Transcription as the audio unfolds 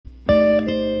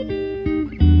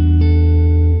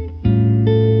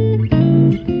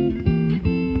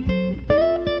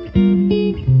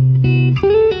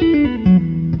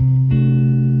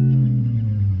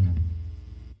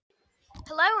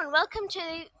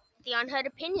The Unheard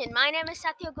Opinion. My name is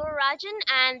Sathya Gururajan,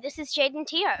 and this is Jaden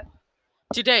Teo.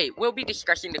 Today, we'll be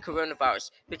discussing the coronavirus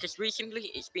because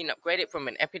recently it's been upgraded from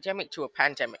an epidemic to a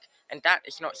pandemic, and that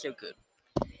is not so good.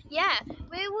 Yeah,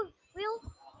 we'll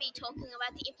be talking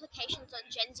about the implications on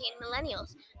Gen Z and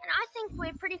millennials, and I think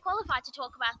we're pretty qualified to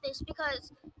talk about this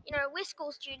because we're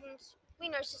school students, we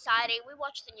know society, we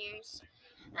watch the news,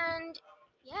 and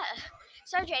yeah.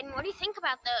 So Jaden, what do you think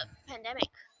about the pandemic?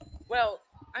 Well,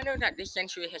 I know that this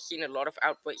century has seen a lot of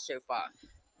outbreaks so far.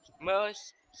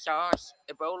 MERS, SARS,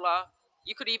 Ebola.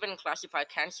 You could even classify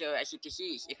cancer as a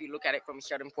disease if you look at it from a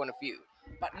certain point of view.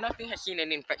 But nothing has seen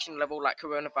an infection level like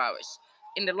coronavirus.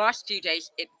 In the last 2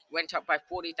 days, it went up by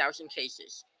 40,000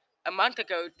 cases. A month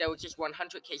ago, there were just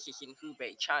 100 cases in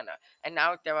Hubei, China, and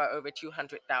now there are over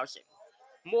 200,000.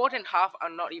 More than half are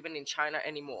not even in China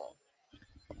anymore.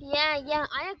 Yeah,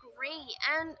 I agree,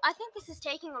 and I think this is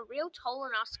taking a real toll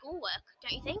on our schoolwork,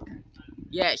 don't you think?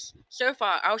 Yes, so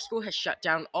far our school has shut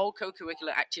down all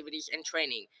co-curricular activities and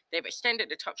training. They've extended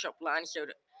the Tuck Shop line so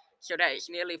that it's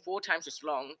nearly 4 times as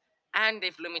long, and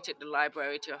they've limited the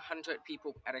library to 100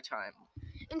 people at a time.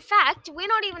 In fact, we're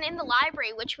not even in the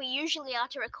library, which we usually are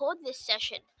to record this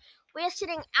session. We are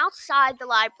sitting outside the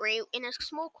library in a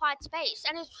small, quiet space,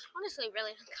 and it's honestly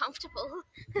really uncomfortable.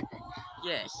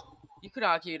 Yes, you could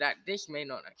argue that this may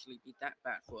not actually be that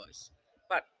bad for us,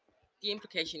 but the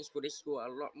implications for this school are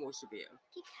a lot more severe.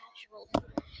 Keep casual.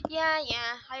 Yeah,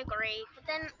 I agree. But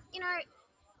then,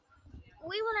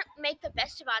 we want to make the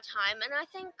best of our time, and I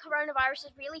think coronavirus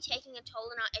is really taking a toll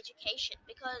on our education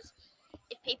because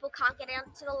if people can't get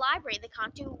out to the library, they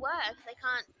can't do work, they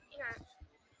can't,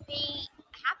 be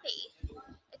happy.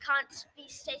 It can't be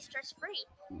stay stress free.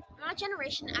 My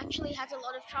generation actually has a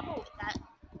lot of trouble with that.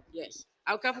 Yes,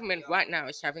 our government right now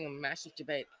is having a massive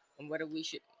debate on whether we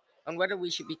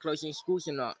should be closing schools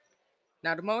or not.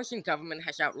 Now, the Morrison government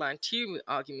has outlined two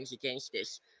arguments against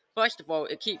this. First of all,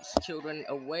 it keeps children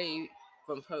away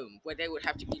from home, where they would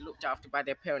have to be looked after by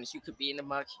their parents who could be in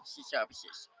emergency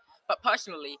services. But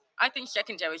personally, I think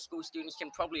secondary school students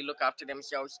can probably look after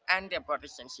themselves and their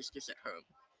brothers and sisters at home.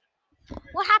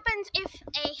 What happens if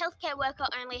a healthcare worker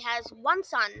only has one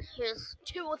son who's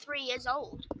 2 or 3 years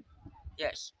old?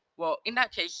 Yes, well, in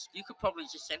that case, you could probably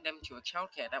just send them to a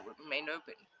childcare that would remain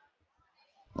open.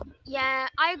 Yeah,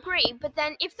 I agree. But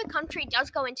then if the country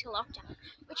does go into lockdown,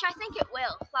 which I think it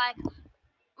will, like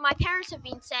my parents have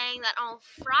been saying that on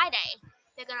Friday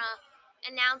they're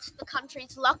gonna announce the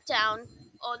country's lockdown,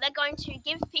 or they're going to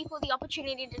give people the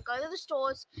opportunity to go to the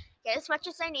stores, get as much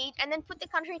as they need, and then put the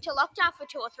country to lockdown for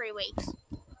 2 or 3 weeks.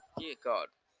 Dear God.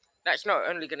 That's not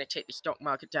only going to take the stock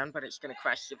market down, but it's going to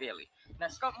crash severely. Now,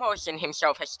 Scott Morrison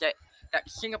himself has said that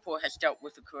Singapore has dealt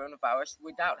with the coronavirus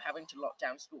without having to lock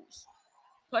down schools.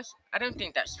 Plus, I don't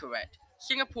think that's correct.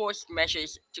 Singapore's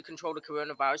measures to control the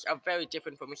coronavirus are very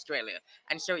different from Australia,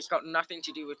 and so it's got nothing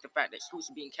to do with the fact that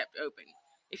schools are being kept open.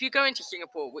 If you go into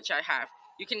Singapore, which I have,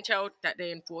 you can tell that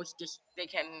they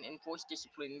can enforce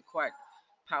discipline quite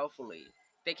powerfully.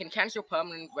 They can cancel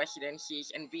permanent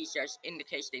residencies and visas in the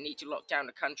case they need to lock down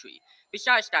the country.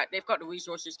 Besides that, they've got the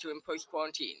resources to impose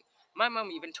quarantine. My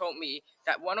mum even told me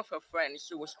that one of her friends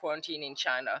who was quarantined in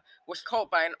China was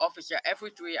called by an officer every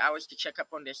 3 hours to check up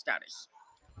on their status.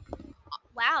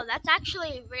 Wow, that's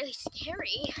actually really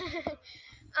scary.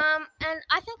 And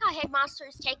I think our headmaster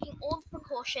is taking all the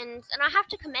precautions, and I have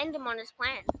to commend him on his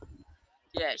plan.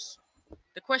 Yes.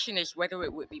 The question is whether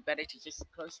it would be better to just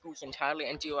close schools entirely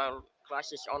and do our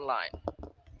classes online.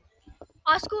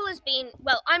 Our school has been,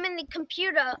 well, I'm in the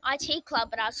computer IT club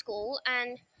at our school,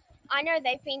 and I know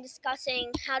they've been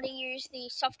discussing how to use the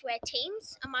software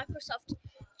Teams, a Microsoft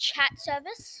chat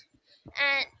service,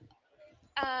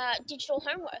 and digital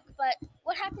homework. But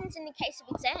what happens in the case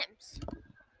of exams?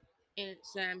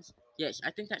 Exams, yes,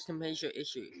 I think that's the major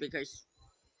issue because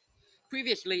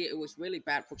previously it was really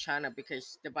bad for China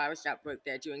because the virus outbroke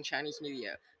there during Chinese New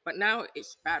Year. But now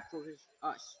it's bad for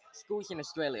us, schools in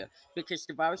Australia, because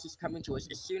the virus is coming to us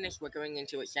as soon as we're going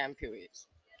into exam periods.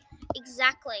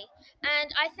 Exactly.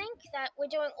 And I think that we're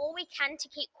doing all we can to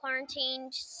keep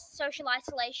quarantined, social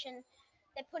isolation.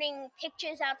 They're putting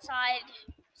pictures outside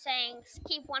saying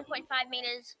keep 1.5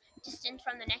 meters distant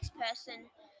from the next person.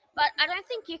 But I don't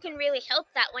think you can really help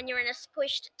that when you're in a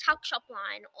squished tuck shop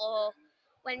line, or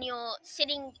when you're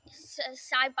sitting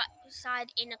side by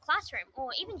side in a classroom,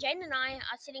 or even Jane and I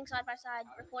are sitting side by side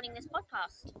recording this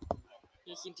podcast.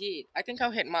 Yes, indeed. I think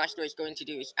our headmaster is going to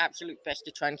do his absolute best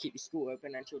to try and keep the school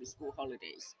open until the school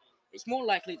holidays. It's more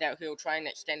likely that he'll try and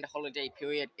extend the holiday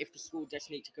period if the school does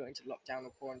need to go into lockdown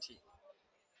or quarantine.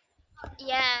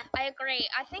 Yeah, I agree.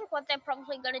 I think what they're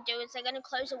probably going to do is they're going to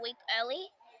close a week early,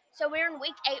 So we're in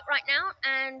week 8 right now,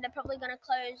 and they're probably going to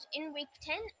close in week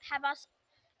 10.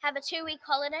 Have a 2 week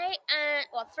holiday and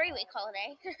 3 week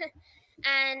holiday,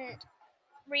 and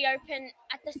reopen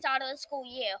at the start of the school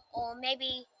year, or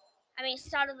maybe,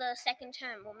 start of the second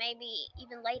term, or maybe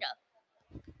even later.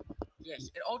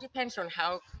 Yes, it all depends on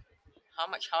how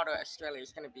much harder Australia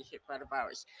is going to be hit by the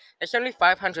virus. There's only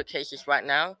 500 cases right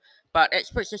now, but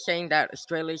experts are saying that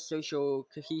Australia's social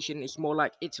cohesion is more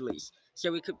like Italy's,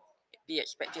 so we could be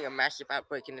expecting a massive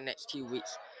outbreak in the next 2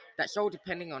 weeks. That's all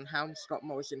depending on how Scott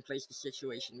Morrison plays the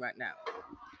situation right now.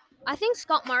 I think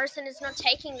Scott Morrison is not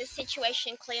taking this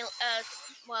situation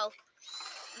well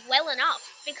well enough,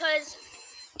 because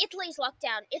Italy's locked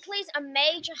down. Italy's a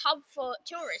major hub for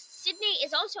tourists. Sydney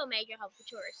is also a major hub for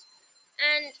tourists.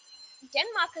 And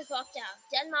Denmark is locked down.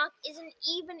 Denmark isn't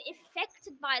even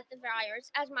affected by the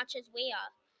virus as much as we are.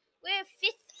 We're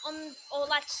fifth on, or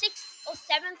like sixth or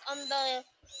seventh on the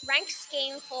rank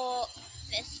scheme for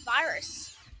this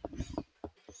virus.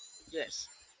 Yes,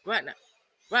 right now,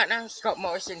 right now, Scott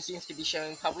Morrison seems to be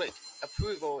showing public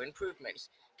approval improvements,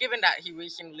 given that he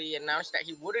recently announced that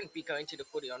he wouldn't be going to the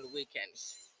footy on the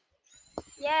weekends.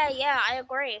 Yeah, I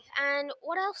agree. And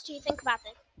what else do you think about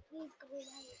this? Please go away.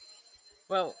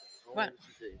 Well, right,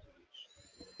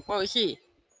 Well, you see,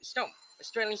 stock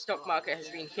Australian stock market has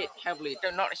been hit heavily, though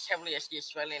not as heavily as the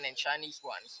Australian and Chinese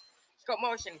ones. Scott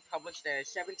Morrison published their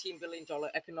 $17 billion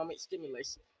economic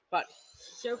stimulus, but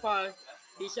so far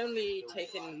he's only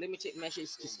taken limited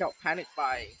measures to stop panic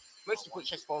buying, most of which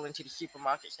has fallen to the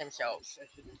supermarkets themselves.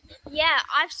 Yeah,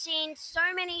 I've seen so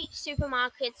many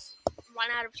supermarkets run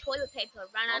out of toilet paper,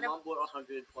 My mum bought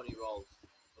 120 rolls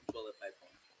of toilet paper.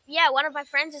 Yeah, one of my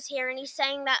friends is here, and he's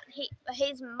saying that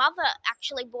his mother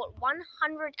actually bought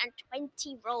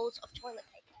 120 rolls of toilet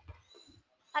paper.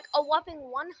 Like a whopping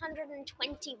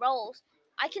 120 rolls.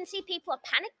 I can see people are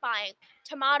panic buying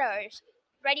tomatoes,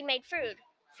 ready-made food,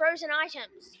 frozen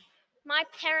items. My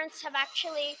parents are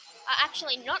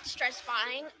actually not stress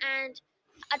buying and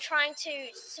are trying to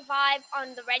survive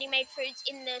on the ready-made foods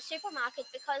in the supermarket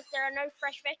because there are no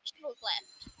fresh vegetables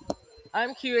left.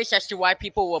 I'm curious as to why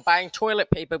people were buying toilet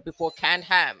paper before canned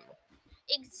ham.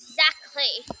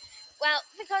 Exactly. Well,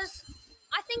 because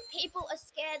I think people are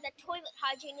scared that toilet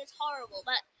hygiene is horrible,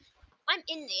 but I'm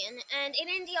Indian, and in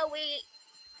India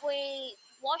we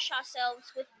wash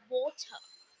ourselves with water,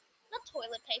 not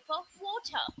toilet paper,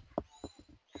 water.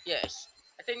 Yes,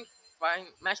 I think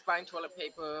mass buying toilet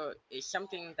paper is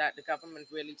something that the government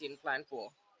really didn't plan for.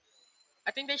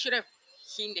 I think they should have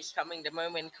seen this coming the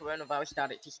moment coronavirus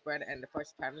started to spread and the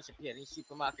first families appeared in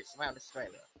supermarkets around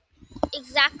Australia.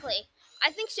 Exactly.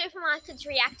 I think supermarkets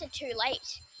reacted too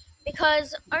late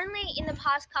because only in the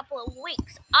past couple of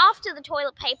weeks, after the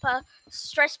toilet paper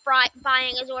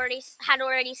buying had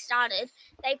already started,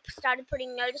 they started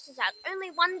putting notices out.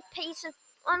 Only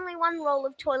one roll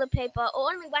of toilet paper,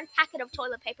 or only one packet of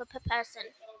toilet paper per person.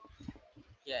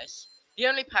 Yes, the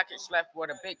only packets left were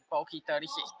the big, bulky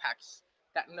 36 packs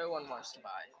that no one wants to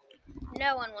buy.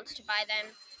 No one wants to buy them.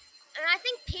 And I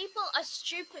think people are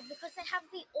stupid because they have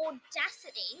the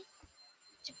audacity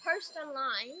to post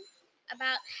online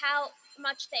about how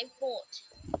much they've bought.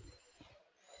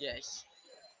 Yes,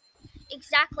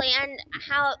 Exactly, and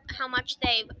how much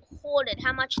they've hoarded,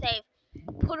 how much they've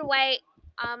put away,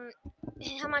 um,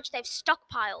 how much they've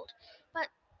stockpiled. But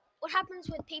what happens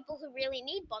with people who really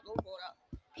need bottled water?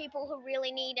 People who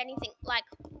really need anything like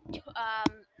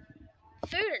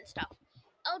food and stuff.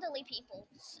 Elderly people,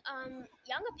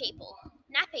 younger people,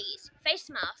 nappies, face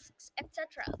masks,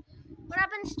 etc. What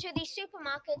happens to these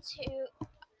supermarkets who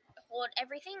hoard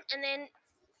everything and then,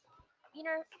 you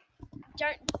know,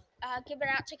 don't give it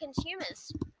out to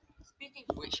consumers? speaking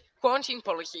of which, quarantine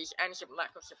policies and some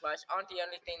lack of supplies aren't the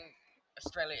only thing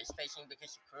Australia is facing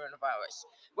because of coronavirus.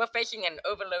 We're facing an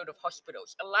overload of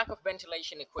hospitals, a lack of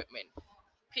ventilation equipment.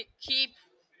 Key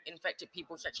infected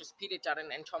people such as Peter Dutton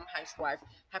and Tom Hanks' wife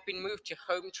have been moved to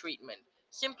home treatment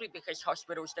simply because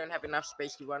hospitals don't have enough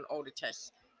space to run all the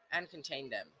tests and contain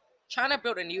them. China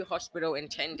built a new hospital in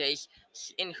 10 days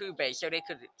in Hubei so they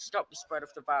could stop the spread of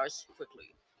the virus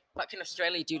quickly. But can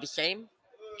Australia do the same?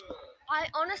 I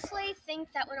honestly think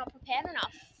that we're not prepared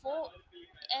enough for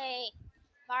a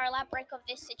viral outbreak of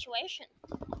this situation.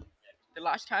 The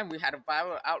last time we had a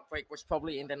viral outbreak was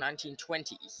probably in the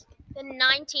 1920s. The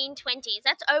 1920s.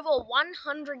 That's over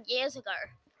 100 years ago.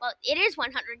 Well, it is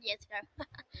 100 years ago.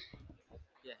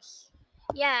 Yes.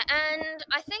 Yeah, and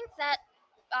I think that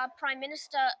our Prime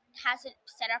Minister hasn't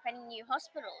set up any new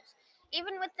hospitals,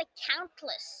 even with the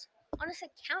honestly,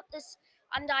 countless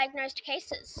undiagnosed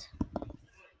cases.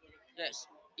 Yes.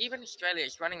 Even Australia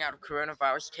is running out of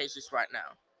coronavirus cases right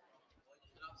now.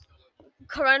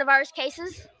 coronavirus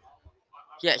cases?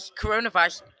 Yes,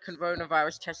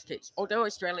 coronavirus test kits. Although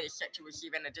Australia is set to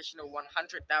receive an additional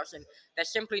 100,000, they're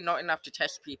simply not enough to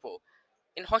test people.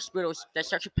 In hospitals, there's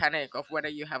such a panic of whether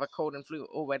you have a cold and flu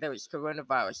or whether it's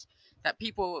coronavirus that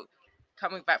people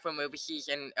coming back from overseas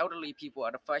and elderly people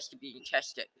are the first to be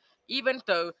tested. Even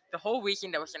though the whole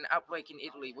reason there was an outbreak in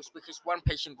Italy was because one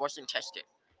patient wasn't tested.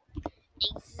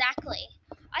 Exactly.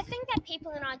 I think that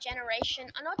people in our generation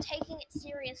are not taking it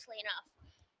seriously enough.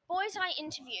 Boys I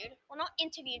interviewed, well, not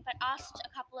interviewed, but asked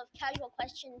a couple of casual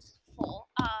questions for,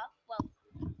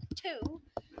 two,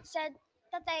 said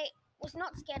that they was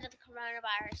not scared of the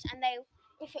coronavirus and they,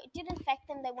 if it did infect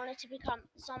them, they wanted to become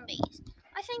zombies.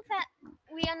 I think that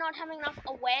we are not having enough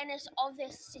awareness of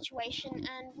this situation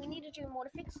and we need to do more to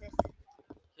fix this.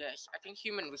 Yes, I think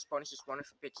human response is one of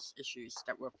the biggest issues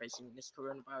that we're facing in this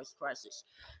coronavirus crisis.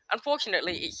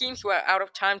 Unfortunately, it seems we're out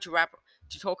of time to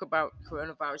talk about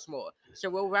coronavirus more. So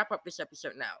we'll wrap up this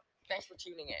episode now. Thanks for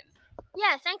tuning in.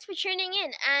 Yeah, thanks for tuning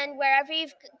in. And wherever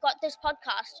you've got this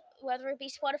podcast, whether it be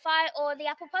Spotify or the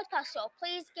Apple Podcast Store,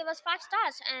 please give us 5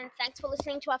 stars. And thanks for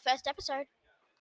listening to our first episode.